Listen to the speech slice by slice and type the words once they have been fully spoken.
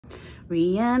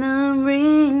Rihanna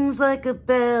rings like a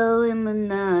bell in the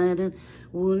night, and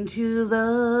wouldn't you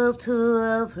love to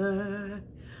love her?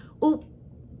 Oh,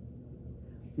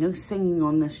 no singing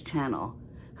on this channel.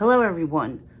 Hello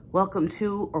everyone, welcome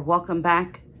to or welcome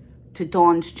back to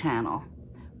Dawn's channel.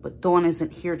 But Dawn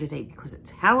isn't here today because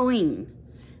it's Halloween.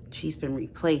 She's been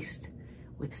replaced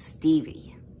with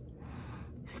Stevie.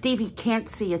 Stevie can't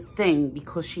see a thing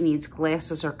because she needs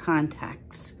glasses or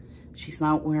contacts. She's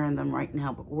not wearing them right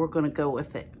now, but we're going to go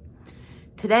with it.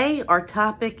 Today, our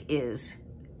topic is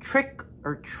trick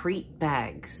or treat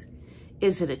bags.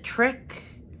 Is it a trick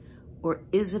or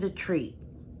is it a treat?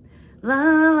 La,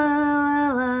 la,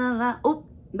 la, la, la. Oh,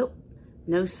 nope,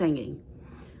 no singing.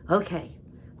 Okay,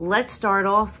 let's start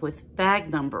off with bag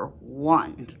number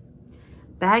one.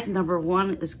 Bag number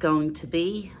one is going to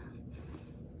be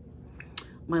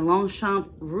my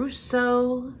Longchamp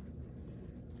Rousseau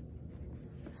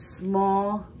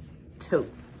small tote,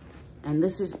 and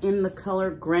this is in the color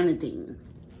Grenadine.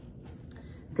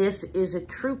 This is a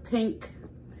true pink.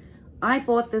 I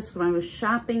bought this when I was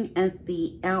shopping at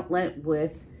the outlet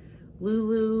with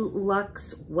Lulu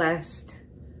Lux West,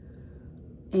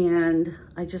 and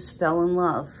I just fell in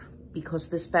love because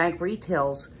this bag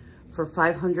retails for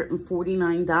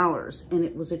 $549, and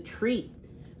it was a treat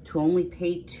to only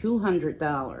pay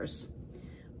 $200.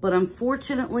 But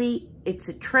unfortunately, it's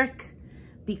a trick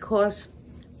because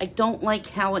I don't like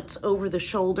how it's over the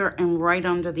shoulder and right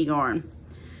under the arm.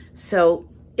 So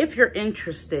if you're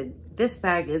interested, this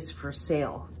bag is for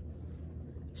sale.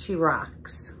 She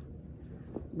rocks,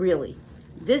 really.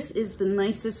 This is the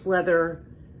nicest leather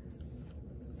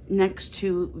next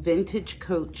to vintage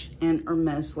Coach and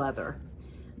Hermes leather.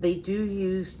 They do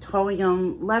use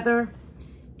Toyon leather.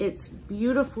 It's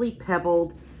beautifully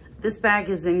pebbled. This bag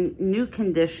is in new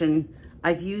condition.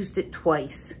 I've used it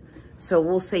twice. So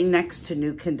we'll say next to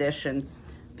new condition.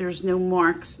 There's no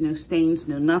marks, no stains,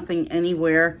 no nothing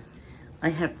anywhere. I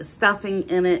have the stuffing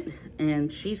in it,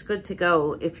 and she's good to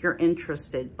go if you're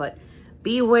interested. But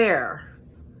beware,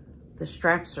 the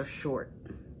straps are short.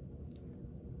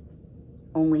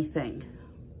 Only thing.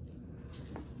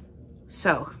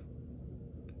 So,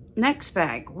 next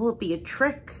bag, will it be a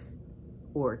trick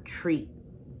or a treat?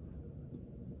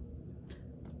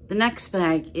 The next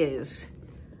bag is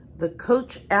the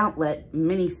Coach Outlet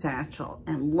Mini Satchel.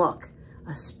 And look,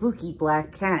 a spooky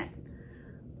black cat.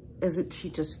 Isn't she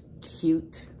just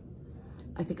cute?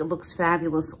 I think it looks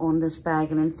fabulous on this bag.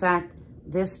 And in fact,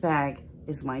 this bag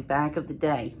is my bag of the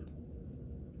day.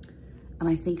 And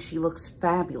I think she looks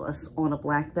fabulous on a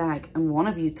black bag. And one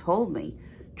of you told me,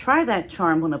 try that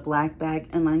charm on a black bag.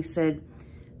 And I said,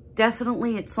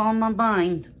 definitely it's on my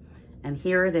mind. And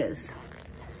here it is.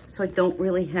 So I don't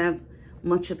really have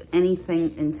much of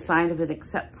anything inside of it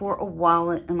except for a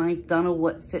wallet, and I've done a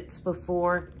what fits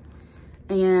before.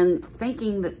 And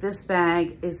thinking that this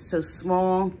bag is so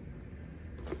small,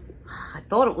 I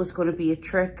thought it was going to be a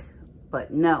trick,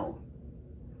 but no,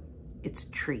 it's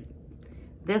a treat.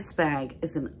 This bag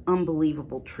is an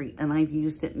unbelievable treat, and I've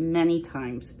used it many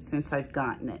times since I've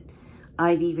gotten it.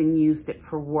 I've even used it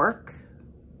for work.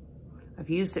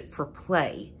 I've used it for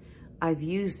play. I've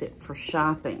used it for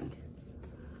shopping.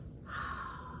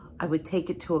 I would take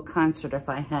it to a concert if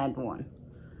I had one.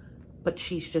 But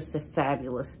she's just a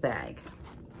fabulous bag.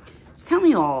 So tell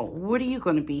me all, what are you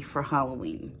going to be for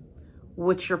Halloween?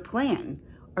 What's your plan?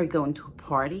 Are you going to a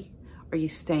party? Are you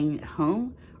staying at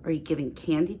home? Are you giving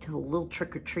candy to the little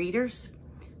trick-or-treaters?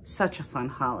 Such a fun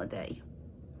holiday.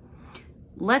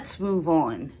 Let's move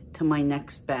on to my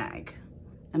next bag.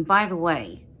 And by the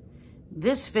way,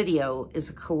 this video is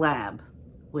a collab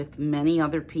with many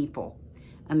other people.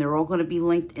 And they're all going to be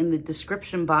linked in the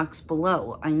description box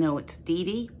below. I know it's Dee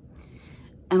Dee,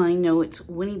 and I know it's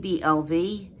Winnie B.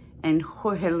 LV, and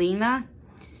Jorgelina,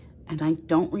 and I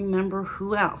don't remember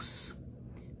who else.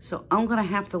 So I'm going to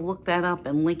have to look that up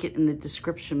and link it in the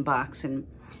description box. And,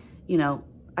 you know,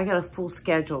 I got a full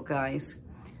schedule, guys.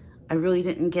 I really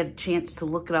didn't get a chance to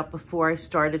look it up before I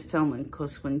started filming,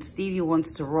 because when Stevie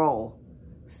wants to roll,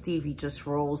 Stevie just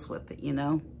rolls with it, you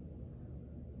know?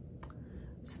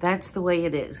 So that's the way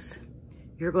it is.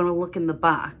 You're going to look in the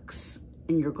box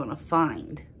and you're going to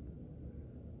find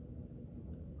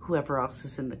whoever else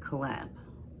is in the collab.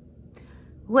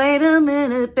 Wait a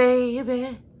minute,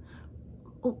 baby.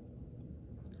 Oh,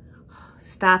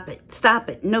 stop it. Stop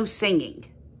it. No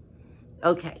singing.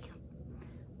 Okay.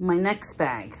 My next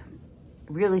bag,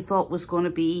 really thought was going to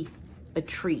be a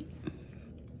treat,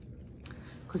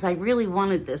 because I really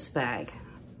wanted this bag.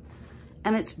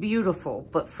 And it's beautiful,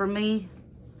 but for me,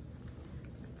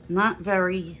 not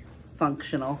very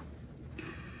functional.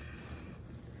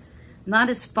 not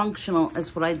as functional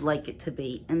as what I'd like it to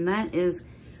be. And that is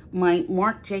my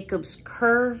Marc Jacobs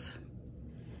Curve,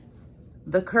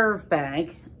 the Curve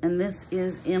bag. And this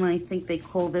is in, I think they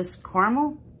call this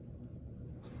caramel.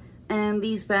 And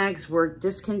these bags were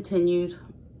discontinued.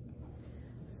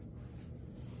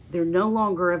 They're no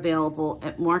longer available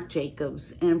at Marc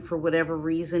Jacobs. And for whatever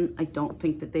reason, I don't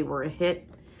think that they were a hit.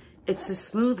 It's a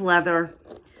smooth leather.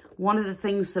 One of the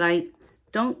things that I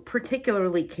don't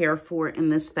particularly care for in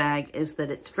this bag is that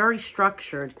it's very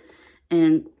structured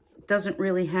and doesn't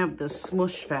really have the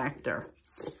smush factor.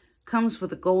 Comes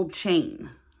with a gold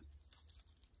chain.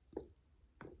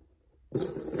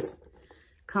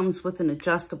 Comes with an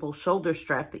adjustable shoulder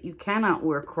strap that you cannot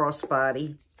wear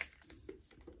crossbody.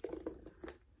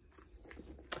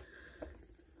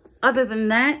 Other than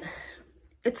that,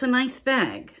 it's a nice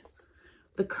bag.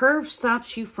 The curve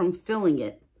stops you from filling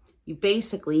it. You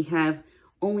basically have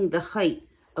only the height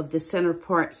of the center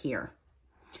part here.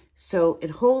 So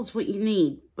it holds what you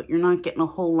need, but you're not getting a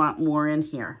whole lot more in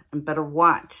here. And better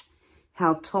watch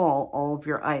how tall all of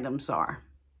your items are,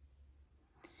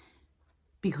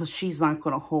 because she's not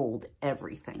going to hold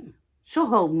everything. She'll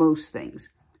hold most things,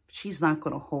 but she's not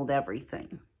going to hold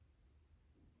everything.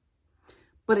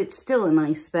 But it's still a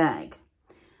nice bag.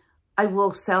 I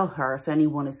will sell her if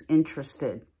anyone is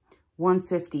interested.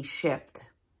 $150 shipped.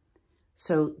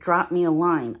 So drop me a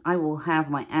line. I will have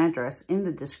my address in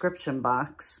the description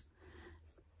box,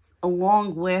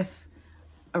 along with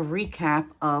a recap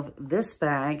of this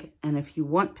bag. And if you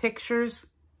want pictures,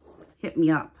 hit me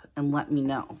up and let me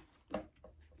know.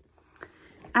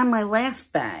 And my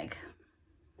last bag,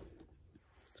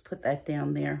 let's put that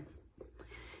down there.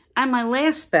 And my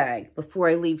last bag before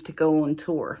I leave to go on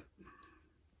tour.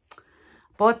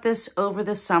 Bought this over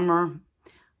the summer.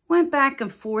 Went back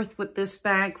and forth with this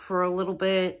bag for a little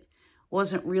bit.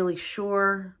 Wasn't really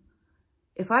sure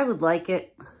if I would like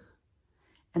it.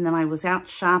 And then I was out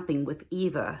shopping with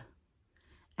Eva.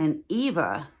 And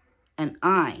Eva and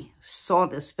I saw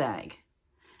this bag.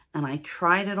 And I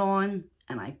tried it on.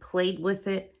 And I played with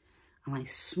it. And I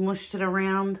smushed it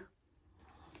around.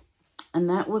 And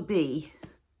that would be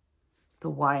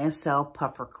the YSL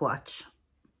Puffer Clutch.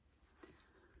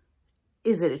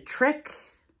 Is it a trick?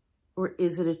 Or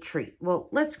is it a treat? Well,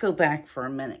 let's go back for a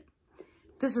minute.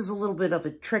 This is a little bit of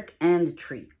a trick and a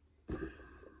treat.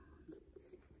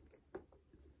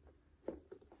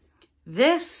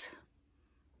 This,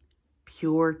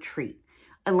 pure treat.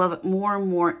 I love it more and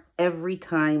more every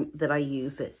time that I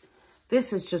use it.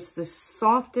 This is just the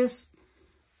softest,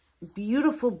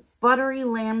 beautiful, buttery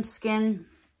lambskin.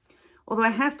 Although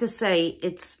I have to say,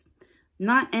 it's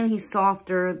not any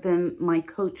softer than my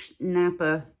Coach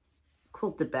Napa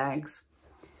quilted bags.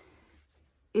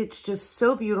 It's just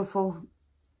so beautiful.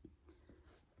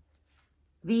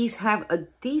 These have a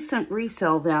decent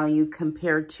resale value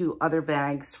compared to other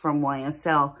bags from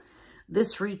YSL.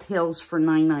 This retails for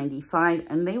 $9.95,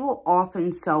 and they will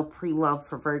often sell pre-loved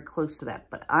for very close to that,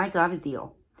 but I got a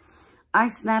deal. I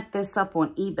snapped this up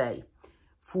on eBay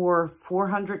for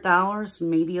 $400,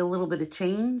 maybe a little bit of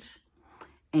change,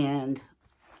 and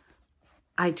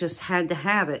I just had to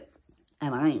have it.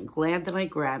 And I am glad that I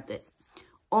grabbed it.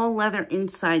 All leather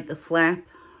inside the flap.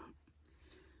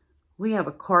 We have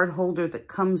a card holder that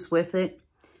comes with it.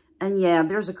 And yeah,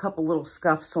 there's a couple little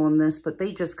scuffs on this, but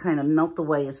they just kind of melt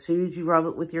away as soon as you rub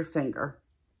it with your finger.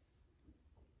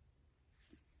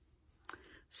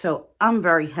 So I'm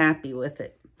very happy with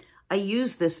it. I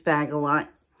use this bag a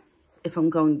lot if I'm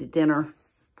going to dinner.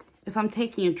 If I'm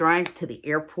taking a drive to the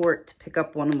airport to pick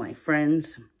up one of my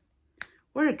friends,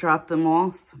 or to drop them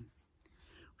off.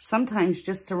 Sometimes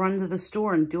just to run to the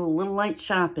store and do a little light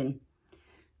shopping,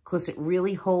 because it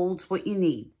really holds what you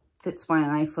need. Fits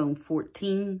my iPhone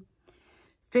 14,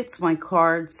 fits my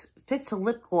cards, fits a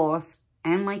lip gloss,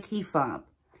 and my key fob.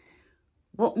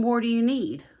 What more do you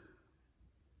need?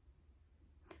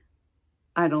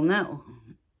 I don't know.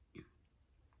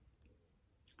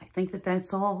 I think that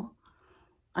that's all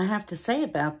I have to say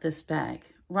about this bag.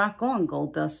 Rock on,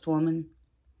 Gold Dust Woman.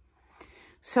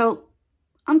 So,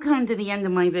 I'm coming to the end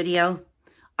of my video.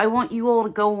 I want you all to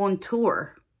go on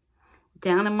tour.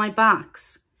 Down in my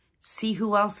box. See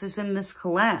who else is in this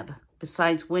collab.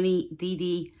 Besides Winnie, Dee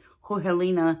Dee,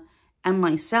 Jorgelina, and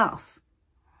myself.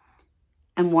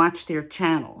 And watch their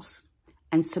channels.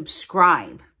 And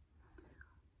subscribe.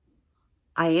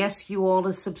 I ask you all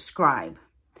to subscribe.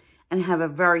 And have a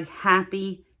very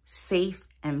happy, safe,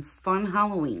 and fun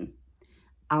Halloween.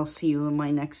 I'll see you in my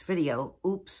next video.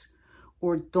 Oops.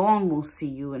 Or Dawn will see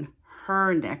you in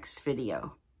her next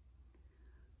video.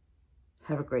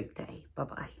 Have a great day.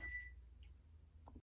 Bye-bye.